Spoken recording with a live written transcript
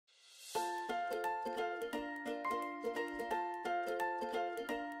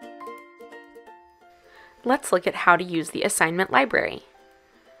Let's look at how to use the assignment library.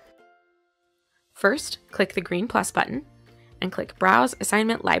 First, click the green plus button and click Browse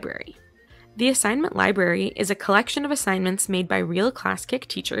Assignment Library. The assignment library is a collection of assignments made by real Classkick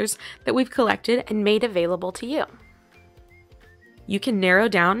teachers that we've collected and made available to you. You can narrow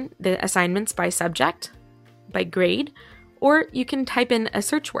down the assignments by subject, by grade, or you can type in a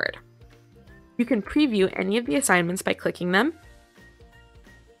search word. You can preview any of the assignments by clicking them,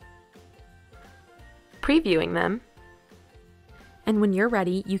 previewing them, and when you're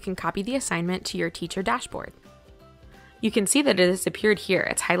ready, you can copy the assignment to your teacher dashboard. You can see that it has appeared here.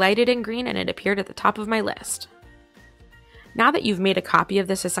 It's highlighted in green and it appeared at the top of my list. Now that you've made a copy of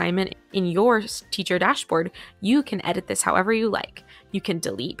this assignment in your teacher dashboard, you can edit this however you like. You can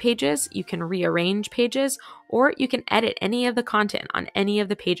delete pages, you can rearrange pages, or you can edit any of the content on any of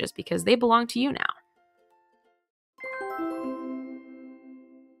the pages because they belong to you now.